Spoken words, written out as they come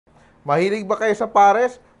Mahilig ba kayo sa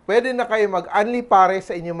pares? Pwede na kayo mag-unli pares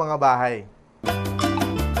sa inyong mga bahay.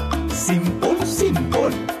 Simple,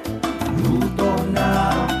 luto na,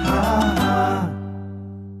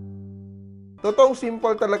 Totoong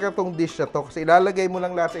simple talaga itong dish na to kasi ilalagay mo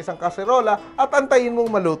lang lahat sa isang kaserola at antayin mong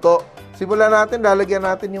maluto. Simulan natin, lalagyan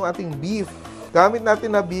natin yung ating beef. Gamit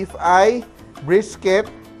natin na beef ay brisket,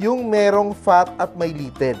 yung merong fat at may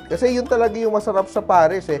litid. Kasi yun talaga yung masarap sa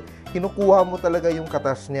pares eh. Kinukuha mo talaga yung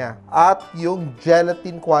katas niya at yung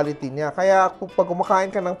gelatin quality niya. Kaya pag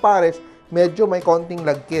kumakain ka ng pares, medyo may konting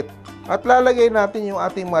lagkit. At lalagay natin yung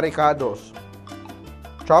ating maricados.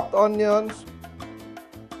 Chopped onions,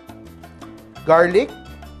 garlic,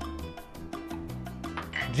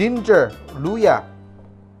 ginger, luya,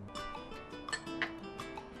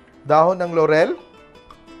 dahon ng laurel,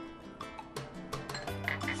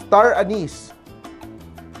 star anise,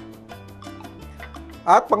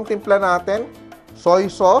 at pangtimpla natin, soy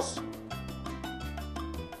sauce,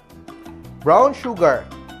 brown sugar,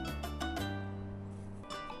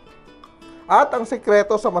 at ang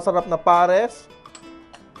sekreto sa masarap na pares,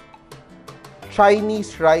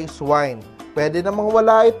 Chinese rice wine. Pwede namang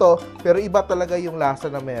wala ito, pero iba talaga yung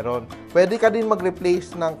lasa na meron. Pwede ka din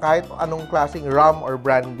mag-replace ng kahit anong klaseng rum or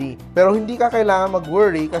brandy. Pero hindi ka kailangan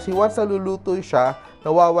mag-worry kasi once naluluto siya,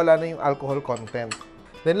 nawawala na yung alcohol content.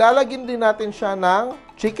 Then lalagyan din natin siya ng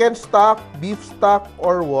chicken stock, beef stock,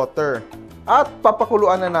 or water. At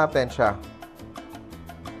papakuluan na natin siya.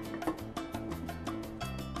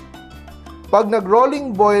 Pag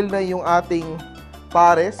nag-rolling boil na yung ating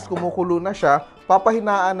pares, kumukulo na siya,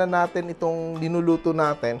 papahinaan na natin itong linuluto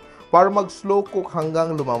natin para mag-slow cook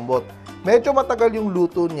hanggang lumambot. Medyo matagal yung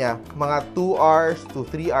luto niya, mga 2 hours to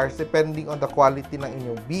 3 hours depending on the quality ng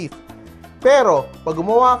inyong beef. Pero, pag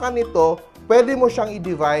gumawa ka nito, pwede mo siyang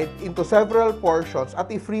i-divide into several portions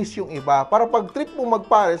at i-freeze yung iba para pag trip mo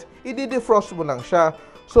magpares, i-defrost mo lang siya.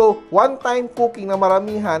 So, one-time cooking na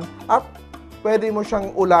maramihan at pwede mo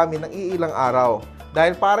siyang ulamin ng iilang araw.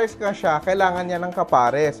 Dahil pares ka siya, kailangan niya ng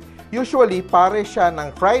kapares. Usually, pares siya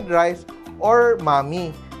ng fried rice or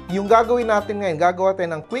mami. Yung gagawin natin ngayon, gagawa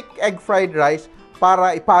tayo ng quick egg fried rice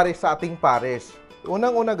para ipares sa ating pares.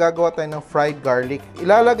 Unang-una, gagawa tayo ng fried garlic.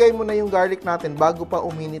 Ilalagay mo na yung garlic natin bago pa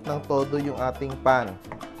uminit ng todo yung ating pan.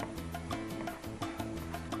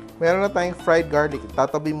 Meron na tayong fried garlic.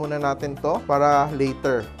 Tatabi muna natin to para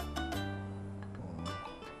later.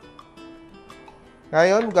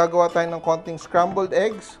 Ngayon, gagawa tayo ng konting scrambled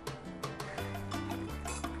eggs.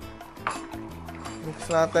 Mix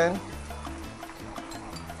natin.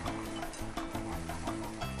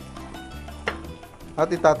 At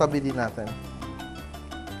itatabi din natin.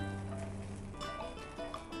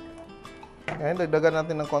 Ngayon, dagdagan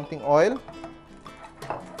natin ng konting oil.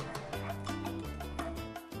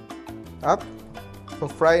 At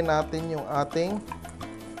fry natin yung ating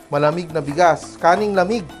malamig na bigas. Kaning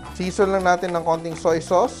lamig. Season lang natin ng konting soy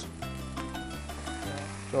sauce.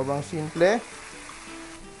 Sobrang simple.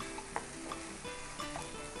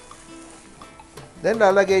 Then,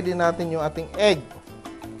 lalagay din natin yung ating egg.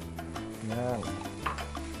 Yan.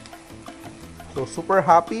 So, super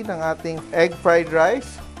happy ng ating egg fried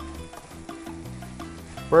rice.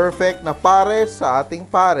 Perfect na pares sa ating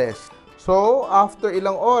pares. So, after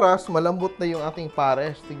ilang oras, malambot na yung ating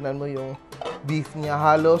pares. Tignan mo yung beef niya,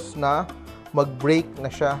 halos na mag-break na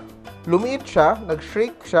siya. Lumiit siya,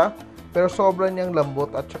 nag-shrink siya, pero sobrang niyang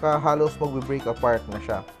lambot at saka halos mag-break apart na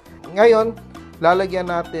siya. Ngayon, lalagyan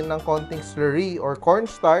natin ng konting slurry or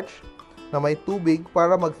cornstarch na may tubig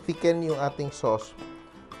para mag-thicken yung ating sauce.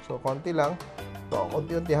 So, konti lang. So,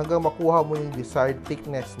 konti-unti hanggang makuha mo yung desired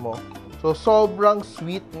thickness mo. So, sobrang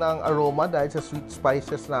sweet ng aroma dahil sa sweet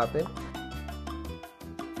spices natin.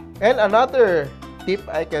 And another tip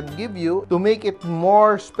I can give you to make it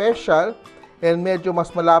more special and medyo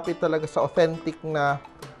mas malapit talaga sa authentic na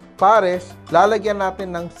pares, lalagyan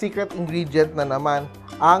natin ng secret ingredient na naman,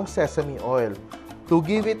 ang sesame oil, to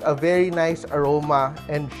give it a very nice aroma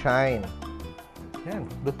and shine. Yan,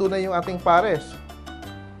 luto na yung ating pares.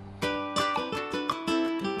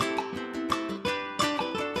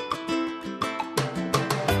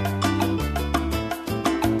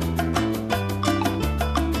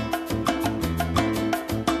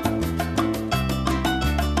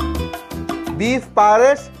 Beef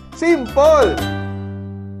pares, simple!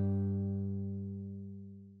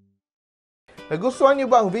 Nagustuhan niyo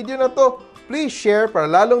ba ang video na to? Please share para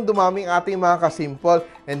lalong dumaming ating mga ka-simple.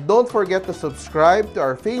 And don't forget to subscribe to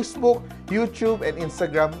our Facebook, YouTube, and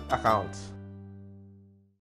Instagram accounts.